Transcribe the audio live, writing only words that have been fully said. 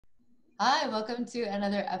Hi, welcome to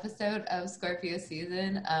another episode of Scorpio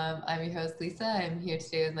season. I'm your host, Lisa. I'm here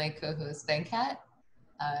today with my co-host, Venkat.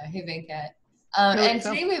 Hey, Venkat. Hey, And Lisa.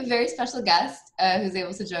 today we have a very special guest who's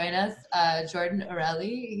able to join us, Jordan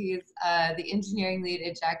Orelli. He's the engineering lead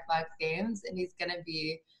at Jackbox Games, and he's going to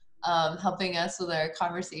be helping us with our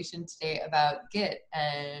conversation today about Git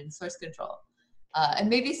and source control, and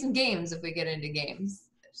maybe some games if we get into games.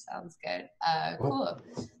 Sounds good. Cool.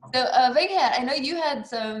 Cool. So, Venkat, I know you had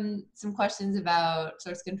some questions about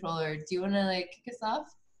source controller. Do you want to kick us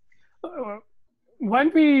off? Uh, why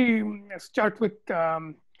don't we start with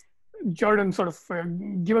Jordan, sort of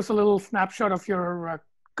give us a little snapshot of your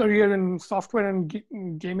career in software and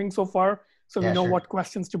gaming so far, so we know Sure. what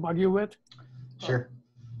questions to bug you with. Sure.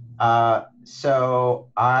 So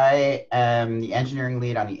I am the engineering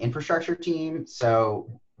lead on the infrastructure team.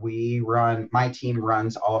 So my team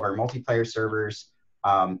runs all of our multiplayer servers.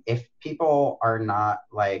 If people are not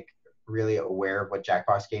really aware of what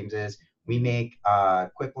Jackbox Games is, we make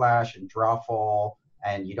Quiplash and Drawful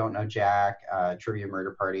and You Don't Know Jack, Trivia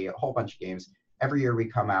Murder Party, a whole bunch of games. Every year we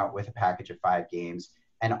come out with a package of 5 games.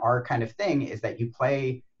 And our kind of thing is that you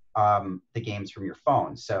play the games from your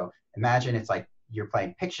phone. So imagine it's like you're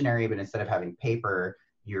playing Pictionary, but instead of having paper,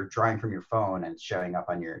 you're drawing from your phone and showing up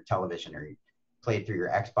on your television, or you played through your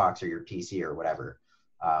Xbox or your PC or whatever.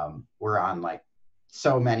 We're on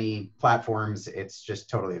so many platforms, it's just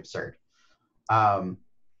totally absurd.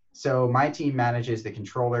 So my team manages the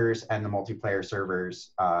controllers and the multiplayer servers,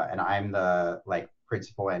 and I'm the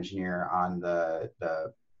principal engineer on the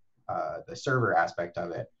server aspect of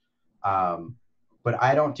it. But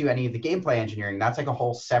I don't do any of the gameplay engineering. That's like a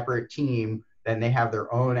whole separate team. Then they have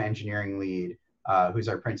their own engineering lead, who's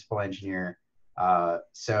our principal engineer.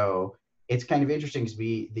 So it's kind of interesting because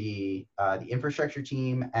the infrastructure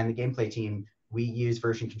team and the gameplay team, we use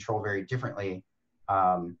version control very differently.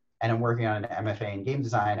 And I'm working on an MFA in game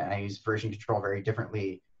design, and I use version control very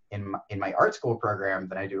differently in my art school program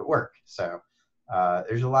than I do at work. So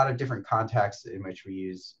there's a lot of different contexts in which we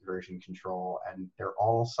use version control, and they're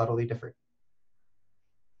all subtly different.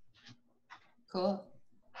 Cool.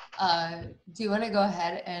 Do you want to go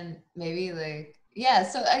ahead and maybe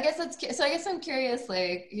so I guess I'm curious,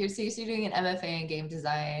 you're doing an MFA in game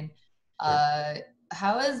design.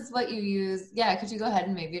 How is what you use? Yeah, could you go ahead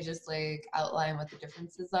and maybe just outline what the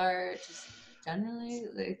differences are, just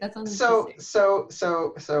generally? That sounds interesting.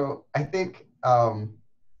 So I think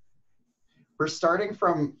we're starting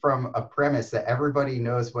from a premise that everybody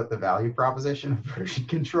knows what the value proposition of version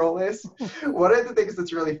control is. One of the things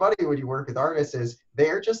that's really funny when you work with artists is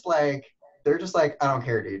they're just like, I don't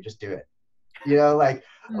care, dude, just do it. You know,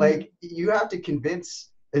 you have to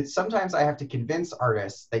convince. Sometimes I have to convince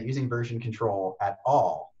artists that using version control at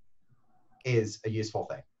all is a useful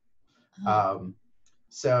thing.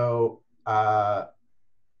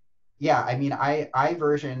 Yeah, I mean, I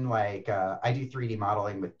version I do 3D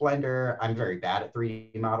modeling with Blender. I'm very bad at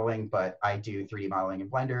 3D modeling, but I do 3D modeling in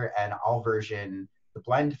Blender, and I'll version the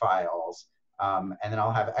blend files, and then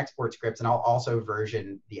I'll have export scripts, and I'll also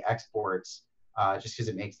version the exports just because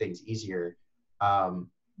it makes things easier.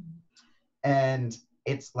 And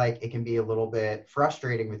it's it can be a little bit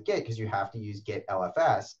frustrating with Git because you have to use Git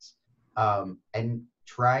LFS, and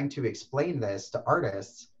trying to explain this to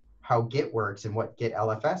artists how Git works and what Git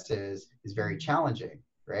LFS is very challenging,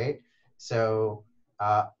 right? So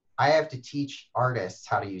I have to teach artists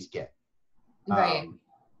how to use Git. Right.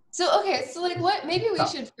 So what maybe we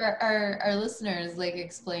should for our listeners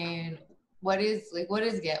explain what is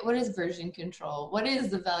Git, what is version control, what is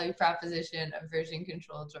the value proposition of version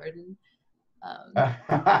control, Jordan?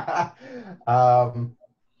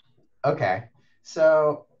 Okay,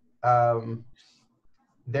 so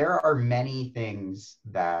there are many things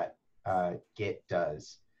that Git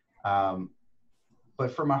does,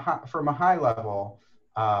 but from a high level,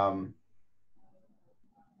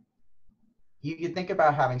 you can think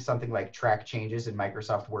about having something like track changes in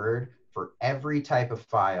Microsoft Word for every type of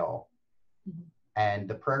file, and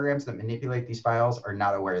the programs that manipulate these files are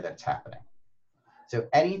not aware that it's happening. So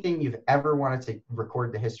anything you've ever wanted to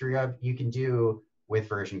record the history of, you can do with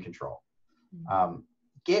version control.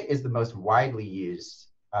 Git is the most widely used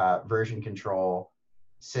version control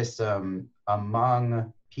system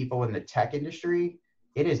among people in the tech industry.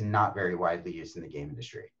 It is not very widely used in the game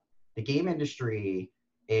industry. The game industry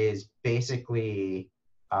is basically,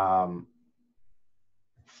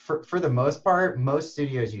 for the most part, most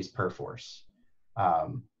studios use Perforce,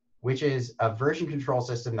 which is a version control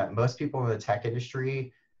system that most people in the tech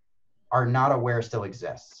industry are not aware still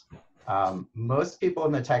exists. Most people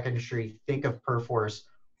in the tech industry think of Perforce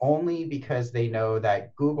only because they know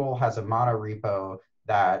that Google has a mono repo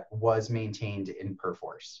that was maintained in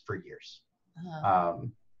Perforce for years. Uh-huh.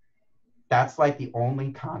 That's like the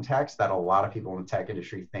only context that a lot of people in the tech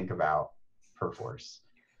industry think about Perforce.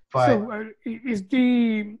 But So is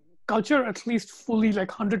the culture at least fully like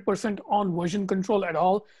 100% on version control at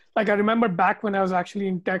all? Like I remember back when I was actually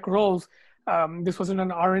in tech roles, this was in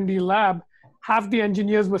an R&D lab, half the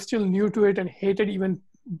engineers were still new to it and hated even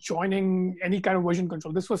joining any kind of version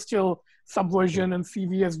control. This was still Subversion and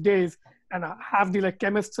CVS days, and half the like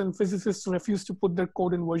chemists and physicists refused to put their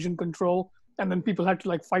code in version control. And then people had to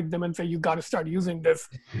like fight them and say, you got to start using this.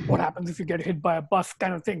 What happens if you get hit by a bus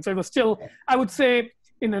kind of thing. So it was still, I would say,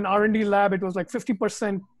 in an R&D lab, it was like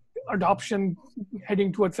 50% adoption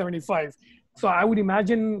heading towards 75. So I would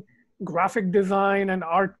imagine graphic design and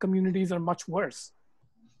art communities are much worse,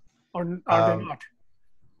 or are they not?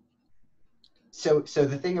 So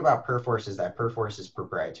the thing about Perforce is that Perforce is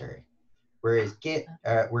proprietary, whereas Git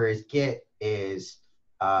is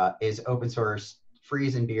open source, free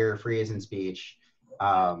as in beer, free as in speech.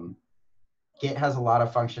 Git has a lot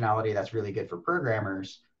of functionality that's really good for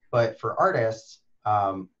programmers, but for artists,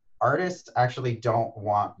 artists actually don't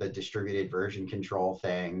want the distributed version control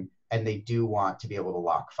thing, and they do want to be able to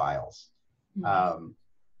lock files.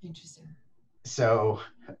 Interesting. So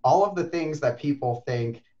all of the things that people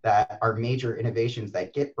think that are major innovations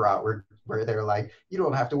that Git brought, where they're like, you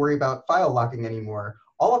don't have to worry about file locking anymore.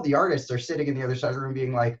 All of the artists are sitting in the other side of the room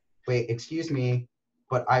being like, wait, excuse me,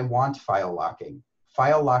 but I want file locking.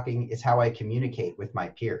 File locking is how I communicate with my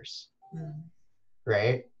peers,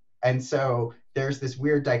 right? And so there's this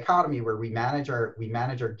weird dichotomy where we manage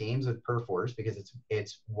our games with Perforce because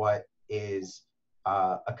it's what is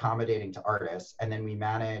accommodating to artists, and then we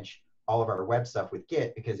manage all of our web stuff with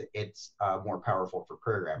Git because it's more powerful for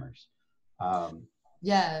programmers.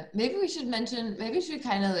 Yeah, maybe we should kind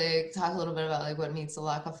of like talk a little bit about like what it means to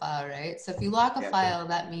lock a file, right? So if you lock a file,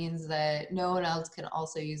 that means that no one else can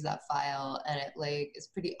also use that file, and it like is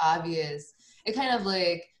pretty obvious. It kind of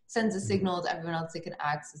like sends a signal to everyone else that can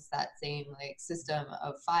access that same like system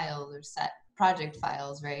of files or set project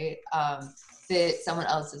files, right? That someone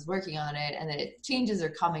else is working on it, and that changes are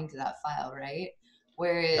coming to that file, right?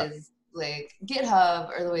 Whereas like GitHub,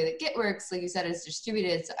 or the way that Git works, like you said, is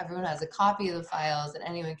distributed, so everyone has a copy of the files and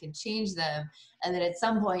anyone can change them. And then at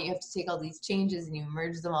some point you have to take all these changes and you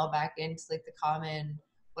merge them all back into like the common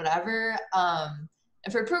whatever.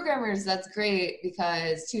 And for programmers, that's great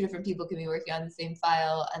because two different people can be working on the same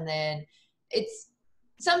file, and then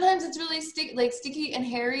sometimes it's really sticky and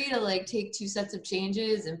hairy to like take two sets of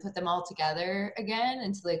changes and put them all together again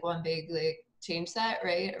into like one big like change set,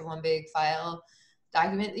 right? Or one big file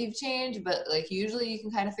document that you've changed, but like usually you can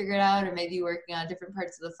kind of figure it out, or maybe you're working on different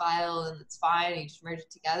parts of the file and it's fine, and you just merge it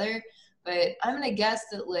together. But I'm gonna guess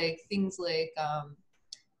that like things like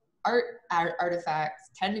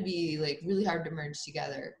artifacts tend to be like really hard to merge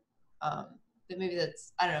together. But maybe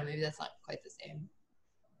that's, I don't know, maybe that's not quite the same.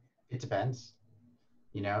 It depends.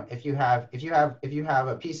 You know, if you have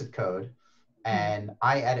a piece of code and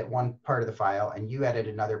I edit one part of the file and you edit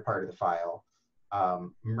another part of the file,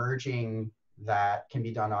 merging that can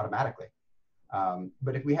be done automatically.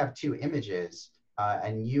 But if we have two images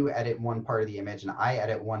and you edit one part of the image and I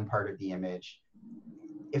edit one part of the image,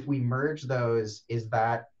 if we merge those, is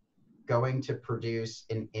that going to produce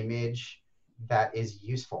an image that is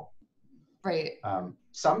useful? Right.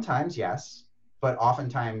 Sometimes yes, but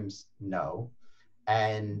oftentimes no.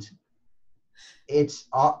 And it's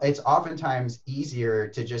oftentimes easier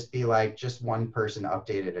to just be like, just one person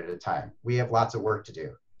update it at a time. We have lots of work to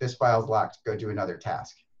do. This file's locked, go do another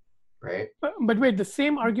task, right? But wait, the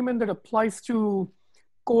same argument that applies to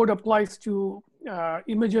code applies to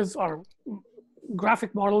images or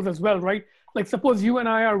graphic models as well, right? Like suppose you and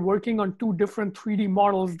I are working on two different 3D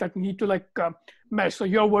models that need to like mesh. So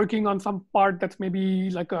you're working on some part that's maybe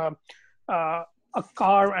like a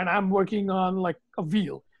car, and I'm working on like a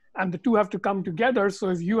wheel, and the two have to come together. So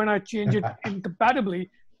if you and I change it incompatibly,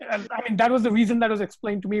 and I mean, that was the reason that was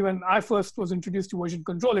explained to me when I first was introduced to version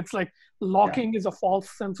control. It's like locking is a false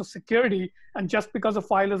sense of security, and just because a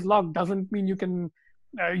file is locked doesn't mean you can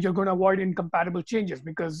you're going to avoid incompatible changes,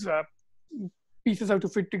 because pieces have to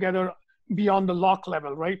fit together beyond the lock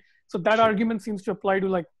level, right? So that argument seems to apply to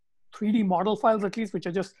like 3D model files, at least, which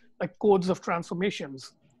are just like codes of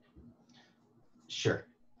transformations. Sure.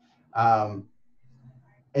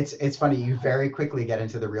 It's funny, you very quickly get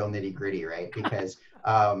into the real nitty gritty, right? Because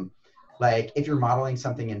like if you're modeling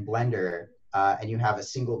something in Blender and you have a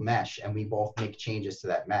single mesh and we both make changes to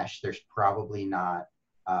that mesh, there's probably not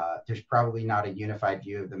a unified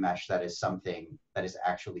view of the mesh that is something that is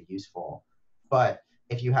actually useful. But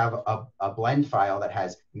if you have a blend file that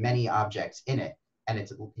has many objects in it, and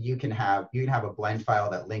you can have a blend file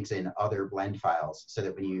that links in other blend files, so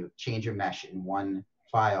that when you change a mesh in one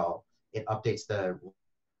file, it updates the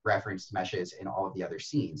referenced meshes in all of the other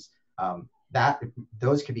scenes.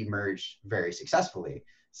 Those could be merged very successfully.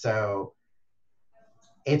 So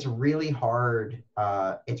it's really hard.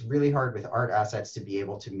 It's really hard with art assets to be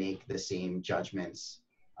able to make the same judgments.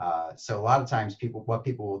 So a lot of times what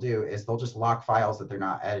people will do is they'll just lock files that they're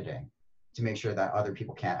not editing to make sure that other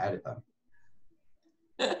people can't edit them.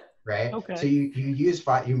 Right? Okay. So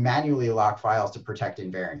you manually lock files to protect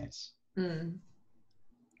invariance.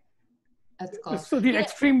 That's cool. So the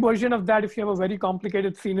extreme version of that, if you have a very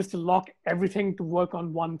complicated scene, is to lock everything to work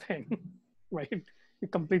on one thing, right? You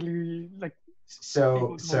completely like.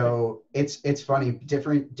 So it's funny.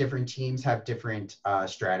 Different teams have different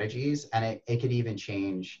strategies, and it could even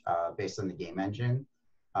change based on the game engine.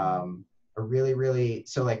 Unity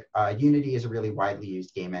is a really widely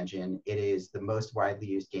used game engine. It is the most widely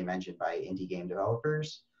used game engine by indie game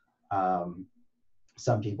developers.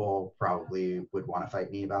 Some people probably would want to fight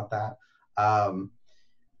me about that.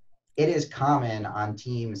 It is common on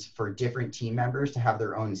teams for different team members to have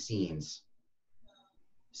their own scenes.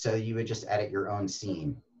 So you would just edit your own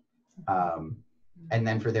scene. And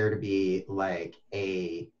then for there to be like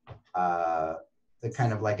the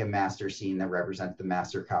kind of like a master scene that represents the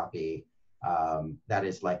master copy, that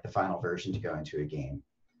is like the final version to go into a game.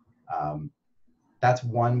 That's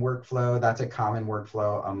one workflow. That's a common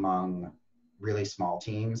workflow among really small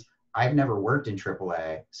teams. I've never worked in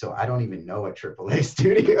AAA, so I don't even know what AAA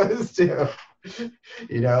studios do.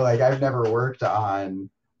 I've never worked on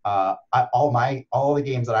all the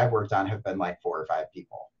games that I've worked on have been like 4 or 5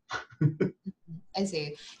 people. I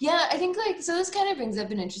see. Yeah, I think so this kind of brings up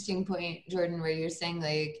an interesting point, Jordan, where you're saying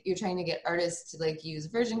you're trying to get artists to use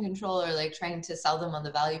version control, or trying to sell them on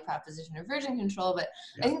the value proposition of version control. But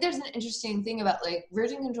yeah. I think there's an interesting thing about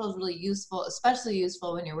version control is really useful, especially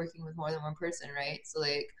useful when you're working with more than one person, right? So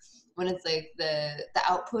when it's the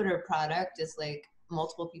output or product is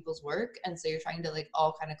multiple people's work, and so you're trying to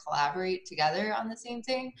all kind of collaborate together on the same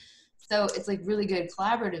thing. So it's really good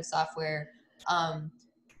collaborative software.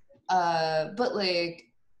 But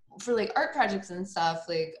for art projects and stuff,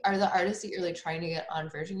 are the artists that you're trying to get on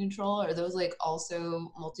version control, are those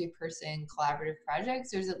also multi-person collaborative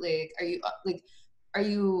projects, or is it would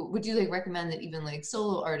you recommend that even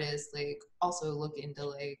solo artists also look into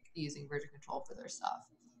using version control for their stuff?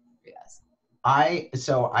 Yes. I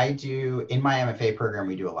do, in my MFA program,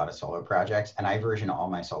 we do a lot of solo projects, and I version all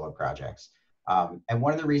my solo projects. And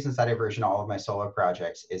one of the reasons that I version all of my solo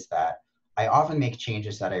projects is that I often make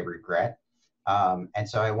changes that I regret. And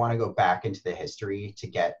so I want to go back into the history to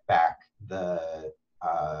get back the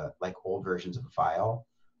old versions of the file.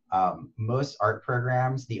 Most art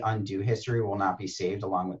programs, the undo history will not be saved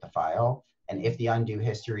along with the file. And if the undo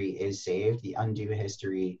history is saved, the undo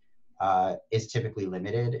history is typically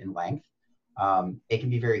limited in length. It can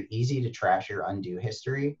be very easy to trash your undo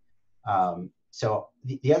history. So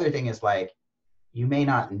the other thing is you may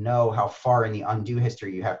not know how far in the undo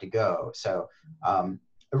history you have to go. So a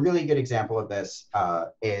really good example of this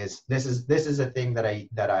is this is a thing that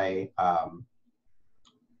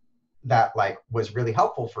was really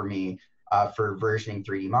helpful for me for versioning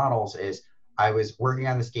 3D models. Is I was working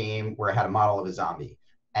on this game where I had a model of a zombie,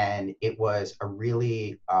 and it was a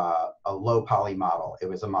really a low poly model. It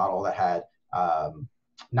was a model that had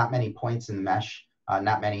not many points in the mesh,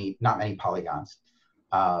 not many polygons.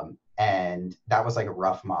 And that was a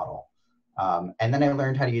rough model. And then I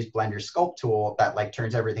learned how to use Blender's sculpt tool that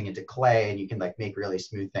turns everything into clay, and you can make really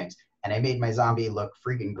smooth things. And I made my zombie look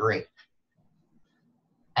freaking great.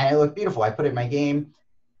 And it looked beautiful. I put it in my game.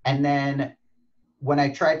 And then when I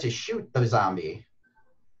tried to shoot the zombie,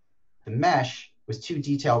 the mesh was too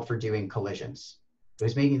detailed for doing collisions. It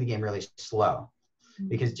was making the game really slow,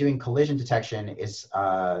 because doing collision detection is,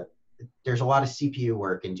 there's a lot of CPU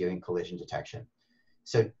work in doing collision detection.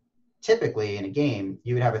 So typically in a game,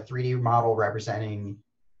 you would have a 3D model representing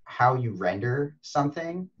how you render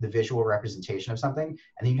something, the visual representation of something, and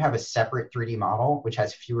then you have a separate 3D model which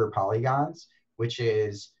has fewer polygons, which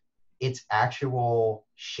is its actual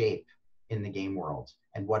shape in the game world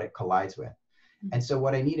and what it collides with. And so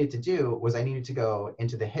what I needed to do was I needed to go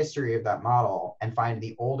into the history of that model and find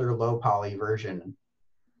the older low poly version,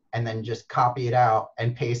 and then just copy it out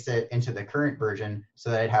and paste it into the current version so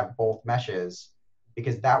that I'd have both meshes,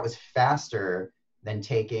 because that was faster than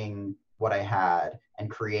taking what I had and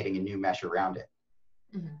creating a new mesh around it.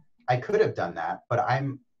 Mm-hmm. I could have done that, but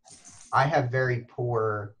I have very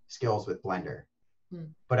poor skills with Blender,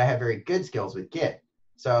 but I have very good skills with Git.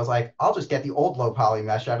 So I was like, I'll just get the old low poly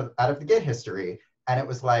mesh out of the Git history, And it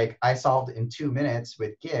was like I solved in 2 minutes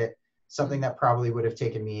with Git something that probably would have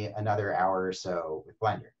taken me another hour or so with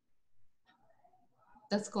Blender.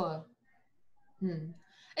 That's cool.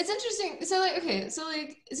 It's interesting. So like, okay, so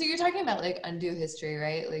like, so you're talking about like undo history,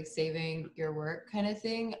 right? Like saving your work kind of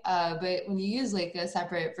thing. But when you use like a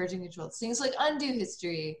separate version control thing, so like undo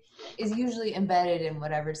history is usually embedded in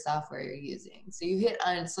whatever software you're using. So you hit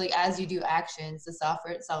so like as you do actions, the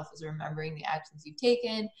software itself is remembering the actions you've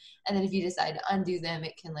taken. And then if you decide to undo them,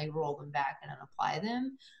 it can like roll them back and unapply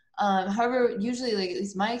them. However, usually like at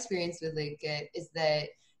least my experience with like Git is that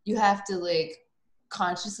you have to like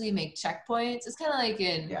consciously make checkpoints. It's kind of like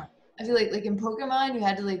I feel like in Pokemon, you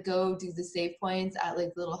had to like go do the save points at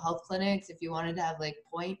like little health clinics if you wanted to have like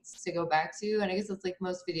points to go back to. And I guess that's like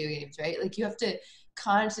most video games, right? Like you have to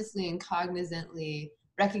consciously and cognizantly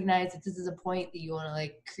recognize that this is a point that you want to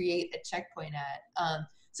like create a checkpoint at.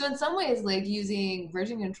 So in some ways, like using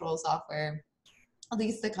version control software, at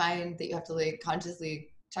least the kind that you have to like consciously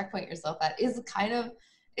checkpoint yourself at, is kind of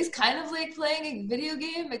like playing a video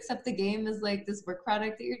game, except the game is like this work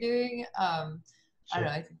product that you're doing. I don't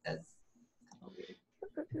know. I think that's kind of weird.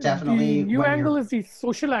 Definitely. The new angle is the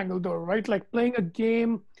social angle, though, right? Like playing a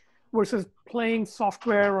game versus playing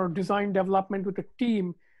software or design development with a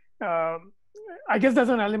team. I guess there's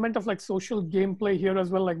an element of like social gameplay here as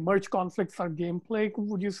well. Like merge conflicts are gameplay,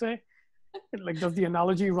 would you say? Like, does the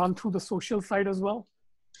analogy run through the social side as well?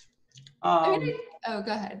 Oh,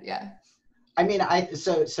 go ahead. Yeah. I mean,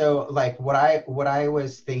 so like what I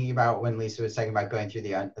was thinking about when Lisa was talking about going through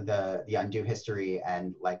the undo history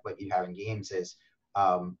and like what you have in games is,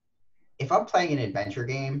 if I'm playing an adventure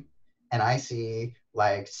game and I see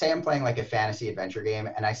like, say I'm playing like a fantasy adventure game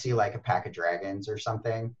and I see like a pack of dragons or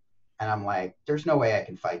something, and I'm like, there's no way I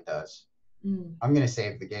can fight those. I'm gonna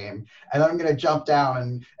save the game, and then I'm gonna jump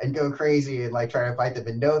down and go crazy and like try to fight them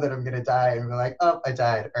and know that I'm gonna die and be like, oh, I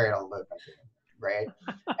died. All right, I'll load my game, right?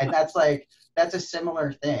 And that's a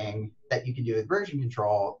similar thing that you can do with version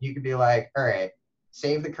control. You could be like, all right,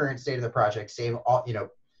 save the current state of the project, save all,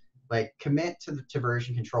 like commit to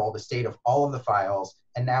version control, the state of all of the files,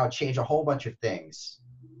 and now change a whole bunch of things,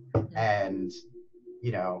 and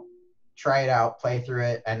try it out, play through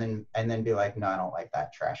it, and then be like, no, I don't like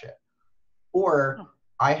that, trash it. Or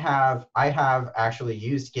I have actually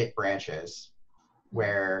used Git branches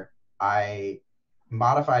where I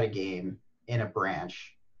modified a game in a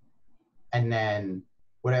branch, and then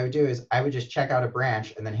what I would do is I would just check out a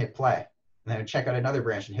branch and then hit play, and then I would check out another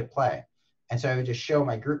branch and hit play. And so I would just show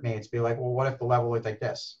my group mates, be like, well, what if the level looked like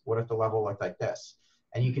this? What if the level looked like this?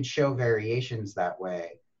 And you could show variations that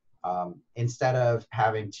way, instead of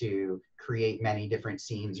having to create many different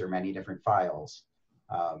scenes or many different files.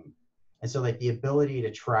 And so like the ability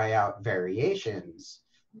to try out variations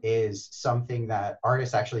is something that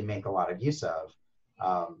artists actually make a lot of use of.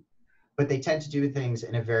 But they tend to do things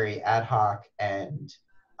in a very ad hoc and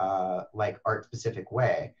like art specific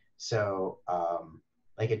way. So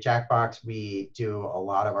like at Jackbox, we do a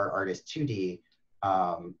lot of our art is 2D,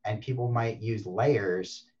 and people might use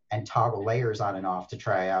layers and toggle layers on and off to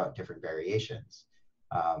try out different variations.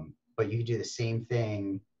 But you can do the same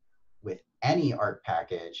thing with any art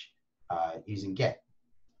package using Git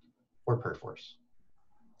or Perforce.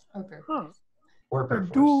 Or Perforce.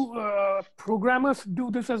 Do programmers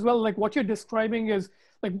do this as well? Like what you're describing is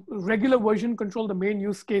like regular version control. The main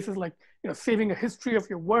use case is like saving a history of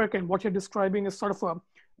your work, and what you're describing is sort of a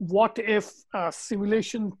what if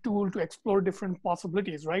simulation tool to explore different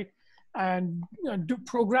possibilities, right? And do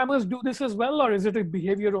programmers do this as well, or is it a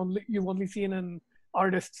behavior you've only seen in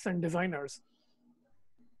artists and designers?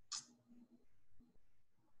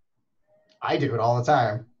 I do it all the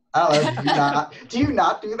time. I don't know. Do you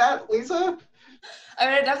not do that, Lisa? I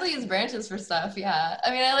mean, I definitely use branches for stuff. Yeah. I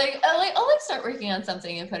mean, I'll start working on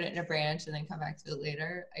something and put it in a branch and then come back to it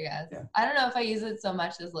later, I guess. Yeah. I don't know if I use it so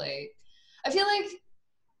much as like, I feel like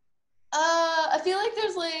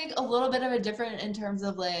there's like a little bit of a different in terms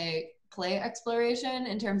of like play exploration,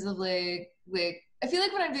 in terms of like I feel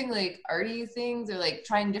like when I'm doing like arty things or like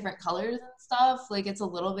trying different colors and stuff, like it's a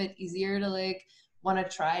little bit easier to like want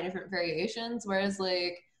to try different variations. Whereas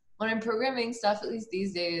like when I'm programming stuff, at least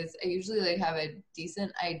these days, I usually like have a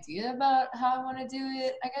decent idea about how I want to do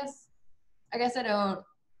it. I guess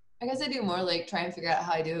I do more like try and figure out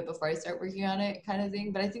how I do it before I start working on it kind of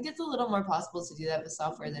thing. But I think it's a little more possible to do that with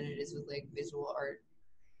software than it is with like visual art.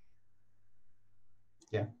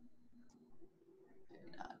 Yeah.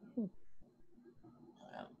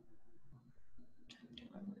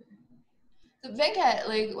 So Venkat,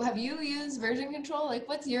 like, have you used version control? Like,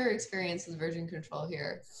 what's your experience with version control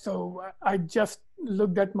here? So I just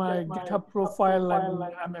looked at my GitHub profile, and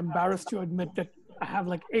I'm embarrassed to admit that I have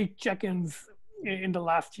like 8 check-ins in the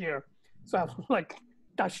last year. So I've like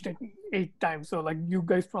touched it 8 times. So like you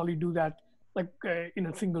guys probably do that like in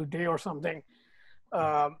a single day or something.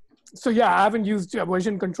 So yeah, I haven't used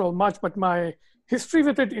version control much, but my history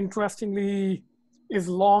with it, interestingly, is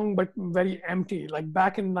long but very empty. Like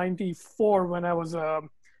back in '94, when I was a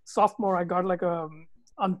sophomore, I got like a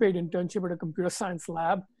unpaid internship at a computer science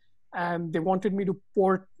lab, and they wanted me to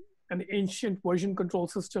port an ancient version control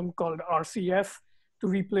system called RCS to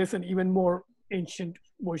replace an even more ancient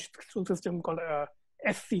version control system called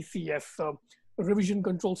SCCS, so a revision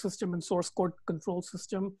control system and source code control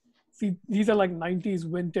system. See, these are like 90s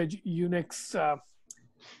vintage Unix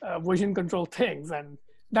version control things. And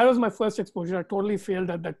that was my first exposure. I totally failed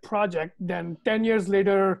at that project. Then 10 years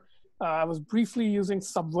later, I was briefly using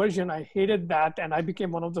Subversion. I hated that. And I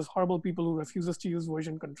became one of those horrible people who refuses to use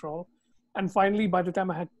version control. And finally, by the time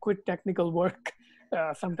I had quit technical work,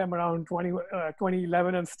 sometime around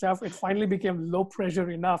 2011 and stuff, it finally became low pressure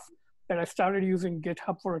enough that I started using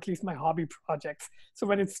GitHub for at least my hobby projects. So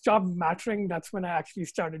when it stopped mattering, that's when I actually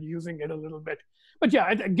started using it a little bit. But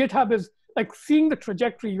yeah, GitHub is like seeing the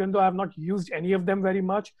trajectory, even though I've not used any of them very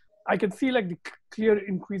much, I can see like the clear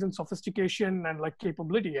increase in sophistication and like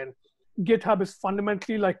capability. And GitHub is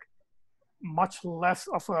fundamentally like much less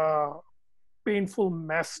of a painful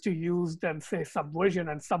mess to use than say Subversion.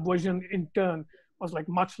 And Subversion in turn was like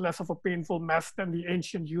much less of a painful mess than the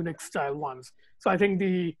ancient Unix style ones. So I think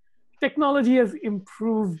the technology has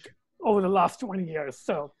improved over the last 20 years.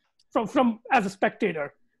 So from as a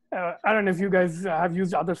spectator, I don't know if you guys have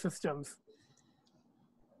used other systems.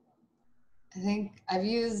 I think I've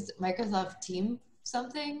used Microsoft Team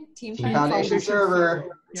something. Team Foundation Server.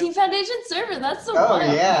 Team Foundation Server, that's so Oh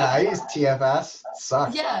fun. yeah, I use TFS. It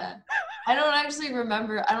sucks. Yeah. I don't actually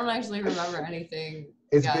remember anything.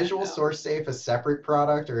 Is Visual Source Safe a separate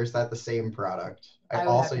product or is that the same product? I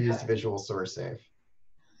also used Visual Source Safe.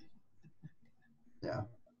 Yeah.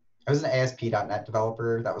 I was an ASP.NET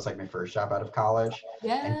developer. That was like my first job out of college.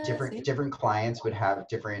 Yeah. And different clients would have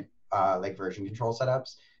different like version control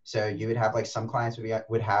setups. So you would have like some clients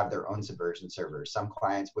would have their own Subversion server. Some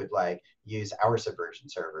clients would like use our Subversion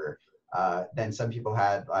server. Then some people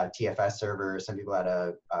had a TFS server. Some people had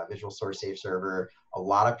a Visual Source Safe server. A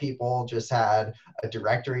lot of people just had a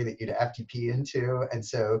directory that you'd FTP into. And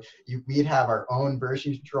so we'd have our own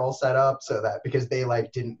version control set up so that because they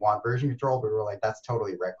like didn't want version control, but we were like, that's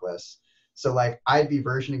totally reckless. So like I'd be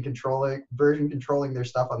version controlling their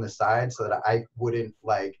stuff on the side so that I wouldn't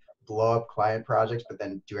like blow up client projects, but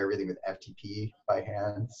then do everything with FTP by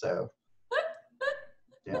hand. So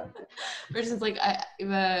yeah. Versus like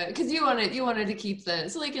because you wanted to keep so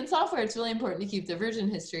like in software it's really important to keep the version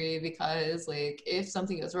history because like if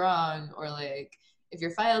something goes wrong or like if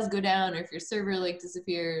your files go down or if your server like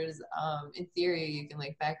disappears, in theory you can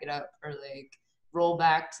like back it up or like roll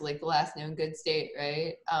back to like the last known good state,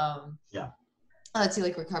 right? Yeah. Lets you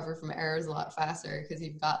like recover from errors a lot faster because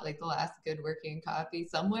you've got like the last good working copy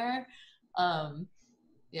somewhere.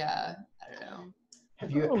 Yeah, I don't know.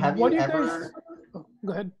 Have you ever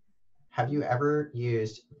go ahead. Have you ever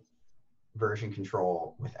used version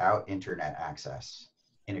control without internet access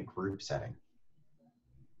in a group setting?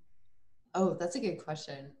 Oh, that's a good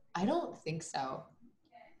question. I don't think so.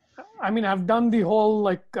 I mean, I've done the whole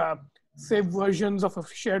like save versions of a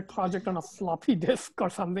shared project on a floppy disk or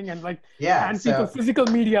something and like hand people physical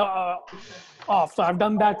media off. So I've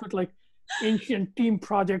done that with like ancient team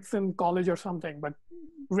projects in college or something, but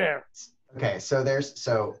rare. Okay, so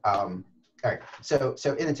all right. So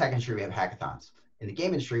in the tech industry we have hackathons. In the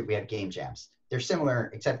game industry we have game jams. They're similar,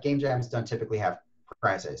 except game jams don't typically have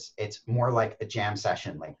prizes. It's more like a jam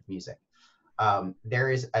session like music. There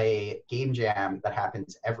is a game jam that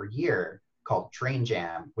happens every year called Train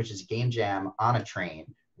Jam, which is a game jam on a train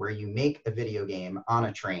where you make a video game on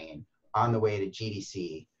a train on the way to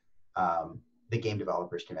GDC, the Game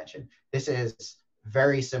Developers Convention. This is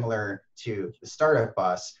very similar to the startup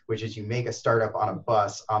bus, which is you make a startup on a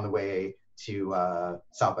bus on the way to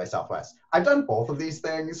South by Southwest. I've done both of these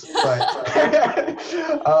things, but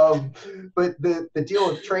but the deal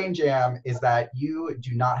with Train Jam is that you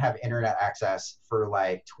do not have internet access for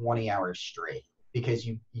like 20 hours straight because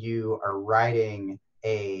you are riding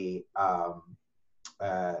a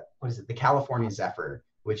what is it? The California Zephyr,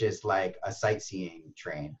 which is like a sightseeing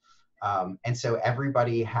train, and so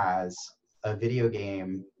everybody has a video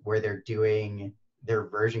game where they're doing their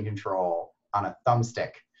version control on a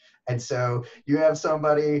thumbstick. And so you have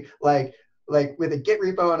somebody like with a Git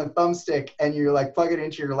repo and a thumbstick and you're like plug it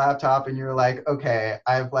into your laptop and you're like, okay,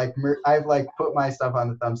 I've put my stuff on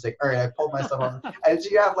the thumbstick. All right, I pulled my stuff on. And so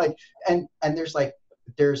you have like, and there's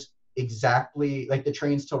exactly, like the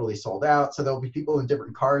train's totally sold out. So there'll be people in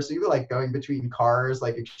different cars. So you're like going between cars,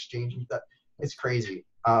 like exchanging stuff. It's crazy.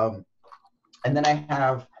 And then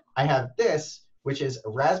I have this, which is a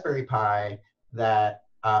Raspberry Pi that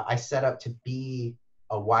I set up to be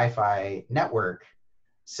a Wi-Fi network.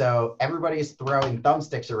 So everybody's throwing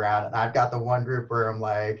thumbsticks around, and I've got the one group where I'm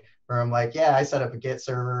like, yeah, I set up a Git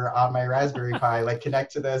server on my Raspberry Pi, like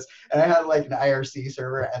connect to this, and I had like an IRC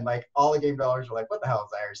server, and like all the game developers were like, what the hell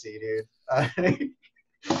is IRC, dude?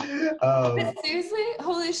 But seriously?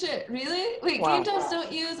 Holy shit! Really? Wait, Wow. game devs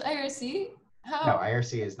don't use IRC? How? No,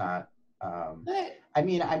 IRC is not. What? I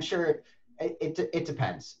mean, I'm sure it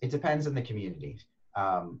depends. It depends on the community.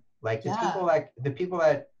 Like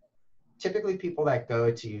typically people that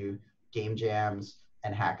go to game jams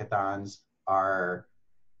and hackathons are,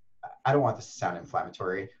 I don't want this to sound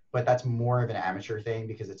inflammatory, but that's more of an amateur thing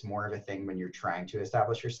because it's more of a thing when you're trying to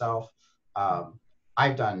establish yourself.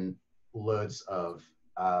 I've done loads of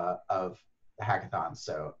hackathons,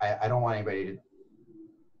 so I don't want anybody to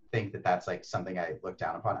think that that's like something I look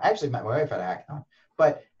down upon. I actually met my wife at a hackathon,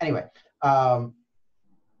 but anyway,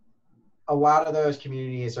 a lot of those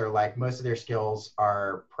communities are like, most of their skills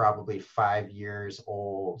are probably 5 years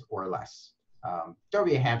old or less. There'll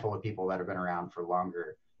be a handful of people that have been around for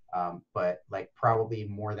longer, but like probably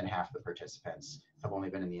more than half of the participants have only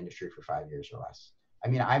been in the industry for 5 years or less. I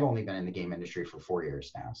mean, I've only been in the game industry for 4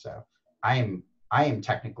 years now, so I am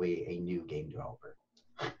technically a new game developer.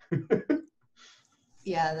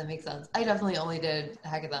 Yeah, that makes sense. I definitely only did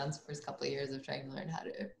hackathons the first couple of years of trying to learn how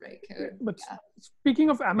to write code. But yeah. speaking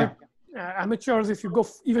of amateurs, if you go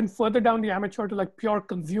even further down the amateur to like pure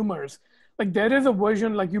consumers, like there is a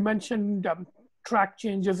version, like you mentioned, track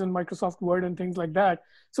changes in Microsoft Word and things like that.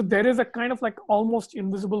 So there is a kind of like almost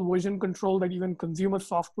invisible version control that even consumer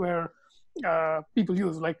software people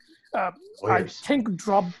use. Like I think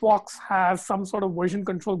Dropbox has some sort of version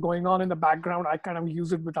control going on in the background. I kind of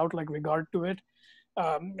use it without like regard to it.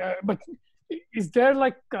 But is there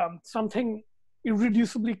like something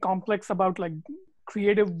irreducibly complex about like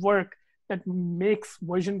creative work that makes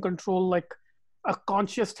version control like a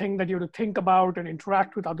conscious thing that you have to think about and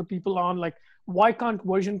interact with other people on? Like, why can't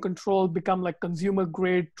version control become like consumer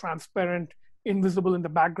grade, transparent, invisible in the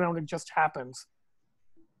background? It just happens.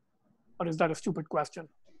 Or is that a stupid question?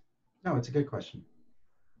 No, it's a good question.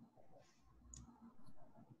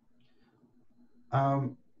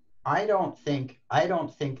 I don't think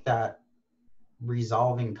that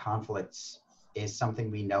resolving conflicts is something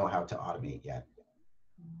we know how to automate yet.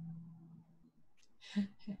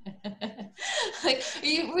 Like,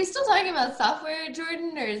 are we still talking about software,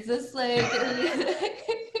 Jordan, or is this like?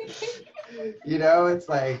 You know, it's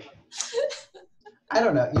like, I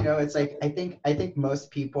don't know. You know, it's like I think most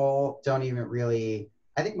people don't even really.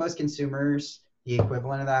 I think most consumers, the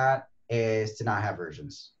equivalent of that is to not have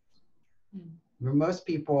versions. For most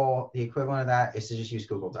people, the equivalent of that is to just use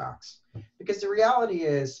Google Docs, because the reality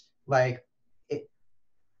is, like,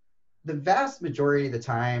 the vast majority of the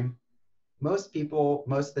time, most people,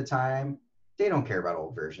 most of the time, they don't care about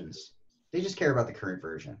old versions. They just care about the current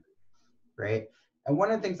version, right? And one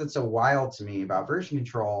of the things that's so wild to me about version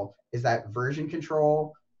control is that version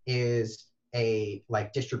control is a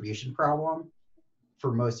like distribution problem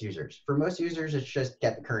for most users. For most users, it's just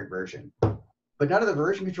get the current version. But none of the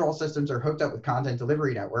version control systems are hooked up with content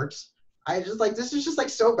delivery networks. I just like, this is just like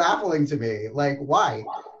so baffling to me. Like, why?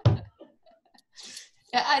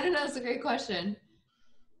 Yeah, I don't know. It's a great question.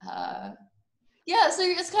 Yeah, so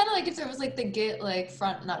it's kind of like if there was like the Git like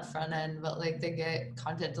not front end, but like the Git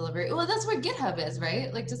content delivery. Well, that's what GitHub is,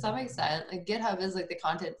 right? Like to some extent, like GitHub is like the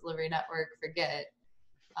content delivery network for Git.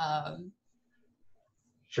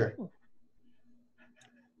 Sure.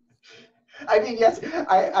 I mean, yes,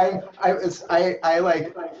 I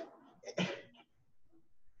like,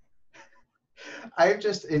 I've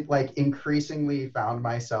just like increasingly found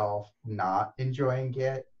myself not enjoying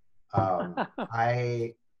Git. So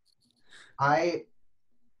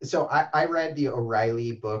I read the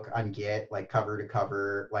O'Reilly book on Git, like cover to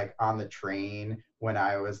cover, like on the train when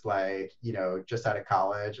I was like, you know, just out of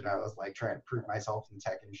college, and I was like trying to prove myself in the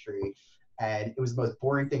tech industry. And it was the most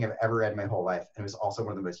boring thing I've ever read in my whole life. And it was also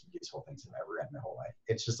one of the most useful things I've ever read in my whole life.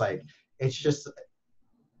 It's just like,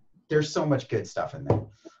 there's so much good stuff in there.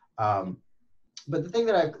 But the thing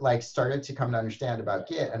that I've like started to come to understand about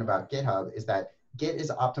Git and about GitHub is that Git is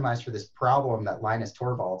optimized for this problem that Linus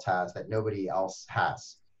Torvalds has that nobody else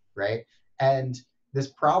has, right? And this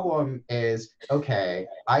problem is, okay,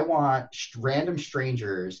 I want random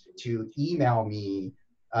strangers to email me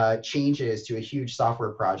changes to a huge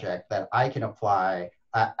software project that I can apply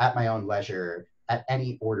at my own leisure at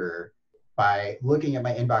any order by looking at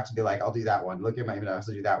my inbox and be like, I'll do that one. Look at my inbox,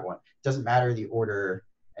 I'll do that one. Doesn't matter the order,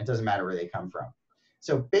 and doesn't matter where they come from.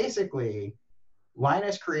 So basically,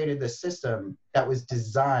 Linus created this system that was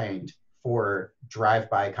designed for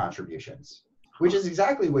drive-by contributions, which is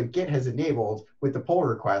exactly what Git has enabled with the pull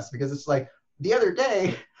request, because it's like, the other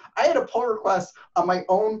day, I had a pull request on my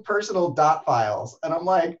own personal dot files, and I'm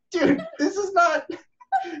like, dude, this is not,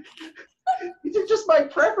 these are just my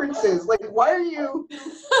preferences. Like, why are you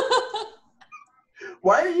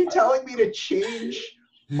telling me to change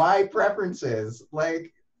my preferences?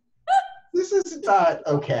 Like, this is not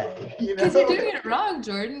okay. You know? Because you're doing it wrong,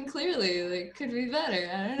 Jordan, clearly. Like, could be better.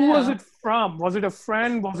 I don't know. Who was it from? Was it a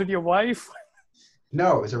friend? Was it your wife?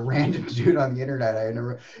 No, it was a random dude on the internet.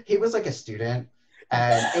 He was like a student,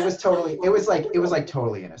 and it was like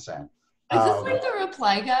totally innocent. Is this like the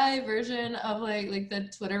reply guy version of like the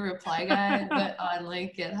Twitter reply guy, but on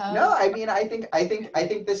like GitHub? No, I mean, I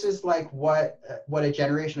think this is like what a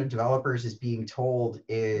generation of developers is being told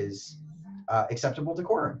is acceptable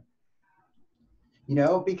decorum. You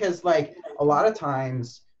know, because like a lot of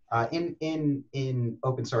times in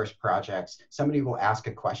open source projects, somebody will ask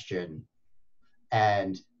a question,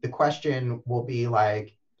 and the question will be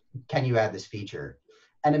like, can you add this feature?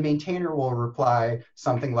 And a maintainer will reply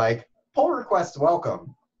something like, pull request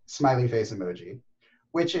welcome, smiley face emoji,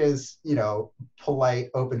 which is, you know, polite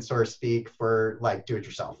open source speak for like do it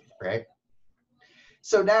yourself, right?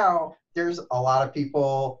 So now there's a lot of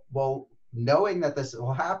people, well, knowing that this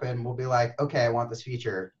will happen, will be like, okay, I want this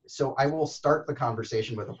feature, so I will start the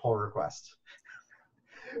conversation with a pull request.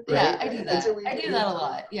 Right? Yeah, I do that. So I do that a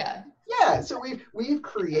lot. Yeah. Yeah. So we've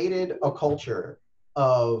created a culture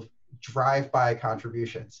of drive-by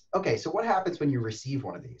contributions. Okay. So what happens when you receive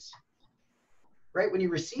one of these? Right? When you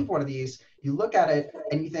receive one of these, you look at it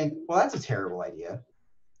and you think, well, that's a terrible idea.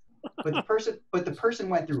 But the person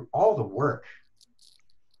went through all the work.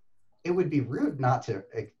 It would be rude not to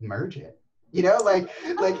merge it. You know,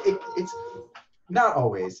 it's not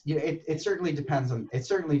always. You know, it certainly depends on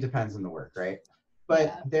the work, right? But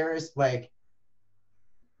yeah, there's like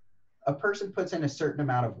a person puts in a certain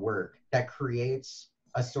amount of work that creates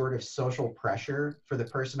a sort of social pressure for the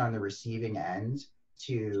person on the receiving end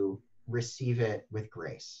to receive it with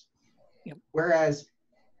grace. Yep. Whereas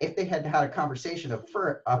if they had had a conversation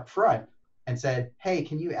up front and said, hey,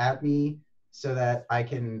 can you add me so that I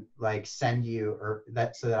can like send you, or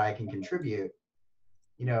that so that I can contribute,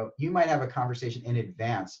 you know, you might have a conversation in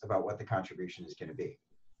advance about what the contribution is going to be.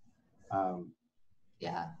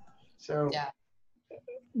 Yeah. So. Yeah.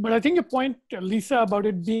 But I think your point, Lisa, about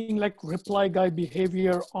it being like reply guy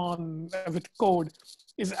behavior on with code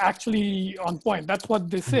is actually on point. That's what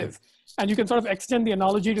this is. And you can sort of extend the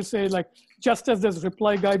analogy to say, like, just as there's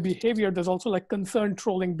reply guy behavior, there's also like concerned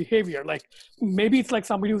trolling behavior. Like maybe it's like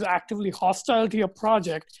somebody who's actively hostile to your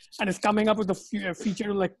project and is coming up with a feature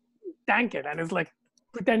to like tank it and is like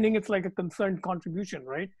pretending it's like a concerned contribution,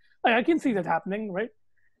 right? I can see that happening, right?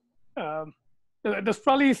 There's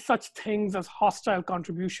probably such things as hostile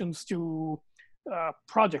contributions to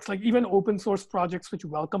projects, like even open source projects which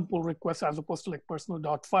welcome pull requests as opposed to like personal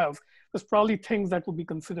dot files. There's probably things that would be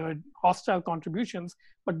considered hostile contributions,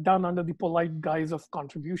 but done under the polite guise of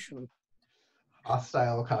contribution.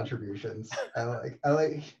 Hostile contributions. I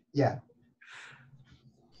like, yeah.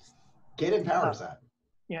 Git empowers that.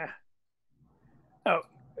 Yeah. Oh,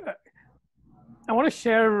 I want to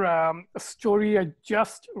share a story I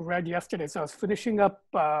just read yesterday. So I was finishing up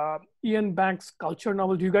Ian Banks' culture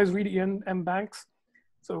novel. Do you guys read Ian M. Banks?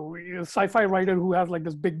 So he's a sci-fi writer who has like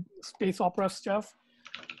this big space opera stuff.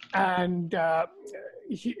 And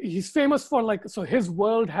he's famous for like, so his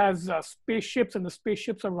world has spaceships, and the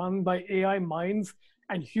spaceships are run by AI minds,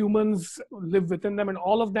 and humans live within them, and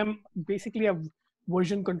all of them basically have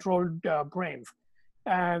version controlled brains.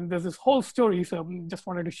 And there's this whole story, so I just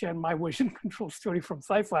wanted to share my version control story from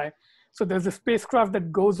sci-fi. So there's a spacecraft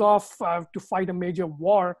that goes off to fight a major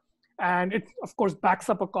war, and it, of course, backs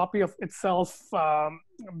up a copy of itself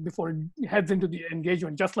before it heads into the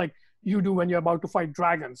engagement, just like you do when you're about to fight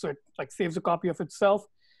dragons. So it like saves a copy of itself,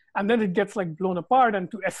 and then it gets like blown apart, and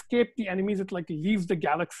to escape the enemies, it like leaves the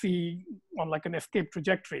galaxy on like an escape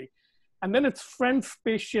trajectory. And then its friend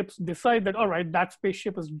spaceships decide that, all right, that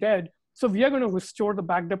spaceship is dead, so we are going to restore the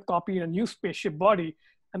backed up copy in a new spaceship body.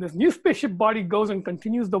 And this new spaceship body goes and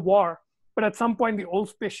continues the war. But at some point, the old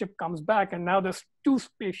spaceship comes back. And now there's two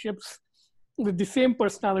spaceships with the same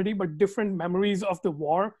personality, but different memories of the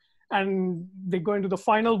war. And they go into the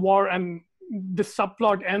final war. And the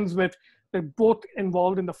subplot ends with they're both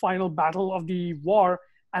involved in the final battle of the war.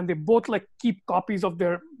 And they both like keep copies of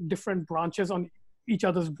their different branches on each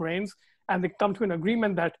other's brains. And they come to an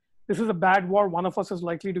agreement that this is a bad war. One of us is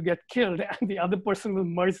likely to get killed, and the other person will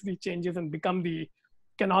merge the changes and become the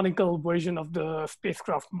canonical version of the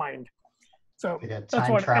spacecraft mind. So Like a that's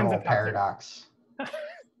time what ends travel up happening. paradox.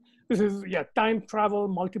 This is, yeah, time travel,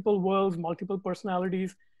 multiple worlds, multiple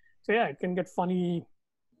personalities. So yeah, it can get funny.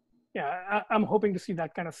 Yeah, I'm hoping to see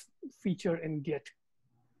that kind of feature in Git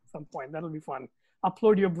at some point. That'll be fun.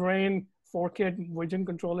 Upload your brain, fork it, version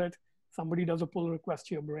control it. Somebody does a pull request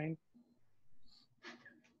to your brain.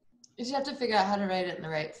 You just have to figure out how to write it in the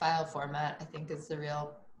right file format, I think is the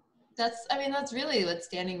real, that's really what's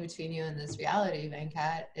standing between you and this reality,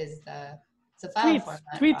 Venkat, is it's a file format.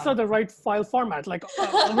 Tweets are the right file format. Like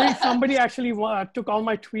already somebody actually took all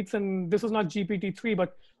my tweets, and this is not GPT-3,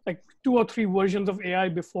 but like 2 or 3 versions of AI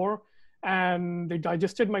before, and they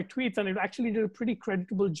digested my tweets, and it actually did a pretty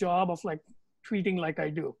creditable job of like tweeting like I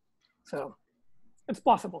do. So it's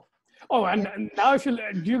possible. Oh, and now do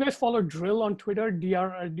you guys follow Drill on Twitter,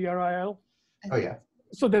 DRIL? Oh yeah.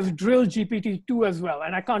 So there's Drill GPT-2 as well,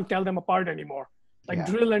 and I can't tell them apart anymore. Like Yeah.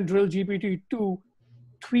 Drill and Drill GPT-2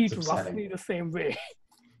 tweet roughly the same way.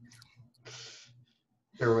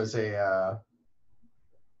 There was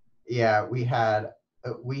we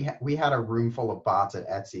had a room full of bots at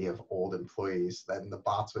Etsy of old employees. Then the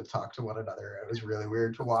bots would talk to one another. It was really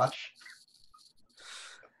weird to watch.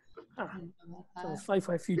 So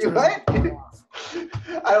sci-fi future. What?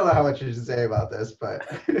 I don't know how much you should say about this, but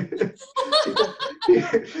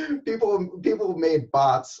people made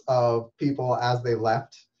bots of people as they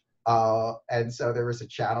left. And so there was a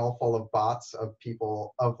channel full of bots of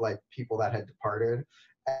people that had departed,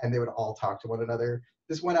 and they would all talk to one another.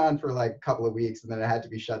 This went on for like a couple of weeks, and then it had to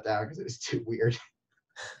be shut down because it was too weird.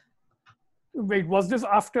 Wait, was this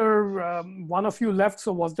after one of you left?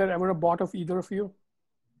 So was there ever a bot of either of you?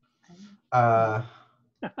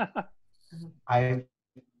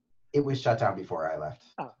 It was shut down before I left.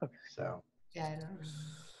 Oh, okay. So yeah, I don't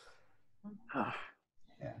know.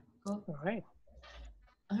 Yeah. Cool.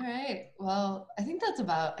 All right. Well, I think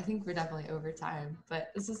we're definitely over time,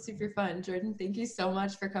 but this is super fun. Jordan, thank you so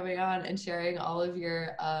much for coming on and sharing all of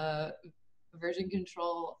your version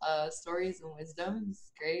control stories and wisdom.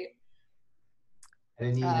 It's great. I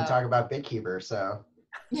didn't even talk about BitKeeper, so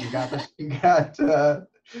you got the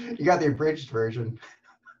abridged version.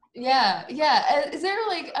 Yeah. Is there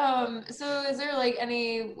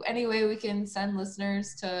any way we can send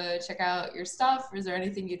listeners to check out your stuff? Or is there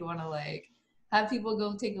anything you'd want to like have people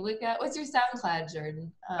go take a look at? What's your SoundCloud,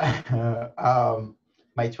 Jordan?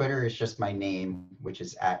 My Twitter is just my name, which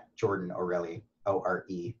is at Jordan Orelli,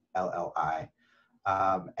 Orelli.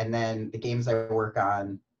 And then the games I work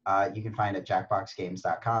on, you can find at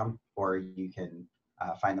jackboxgames.com, or you can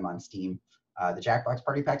find them on Steam. The Jackbox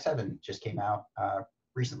Party Pack 7 just came out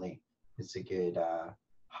recently. It's a good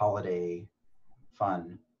holiday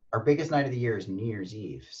fun. Our biggest night of the year is New Year's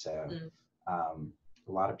Eve, so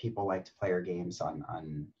a lot of people like to play our games on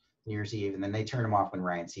New Year's Eve, and then they turn them off when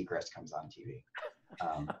Ryan Seacrest comes on TV.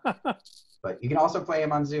 But you can also play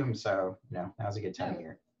them on Zoom, so now's a good time of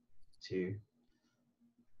year to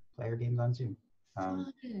play our games on Zoom.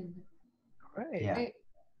 Right. Yeah. Great.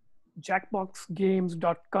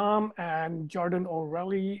 Jackboxgames.com and Jordan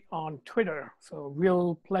Orelli on Twitter. So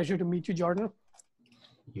real pleasure to meet you, Jordan.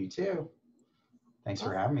 You too. Thanks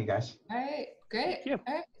for having me, guys. All right, great. Yeah.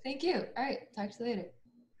 All right, thank you. All right, talk to you later.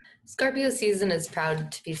 Scorpio Season is proud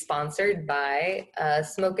to be sponsored by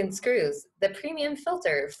Smoke and Screws, the premium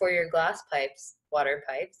filter for your glass pipes, water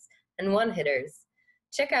pipes, and one-hitters.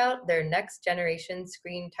 Check out their next generation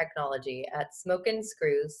screen technology at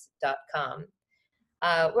smokeandscrews.com.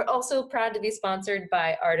 We're also proud to be sponsored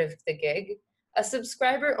by Art of the Gig, a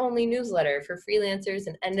subscriber-only newsletter for freelancers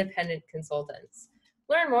and independent consultants.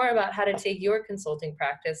 Learn more about how to take your consulting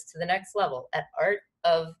practice to the next level at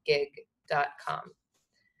artofgig.com.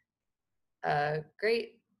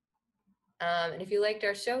 Great. And if you liked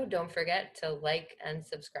our show, don't forget to like and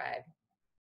subscribe.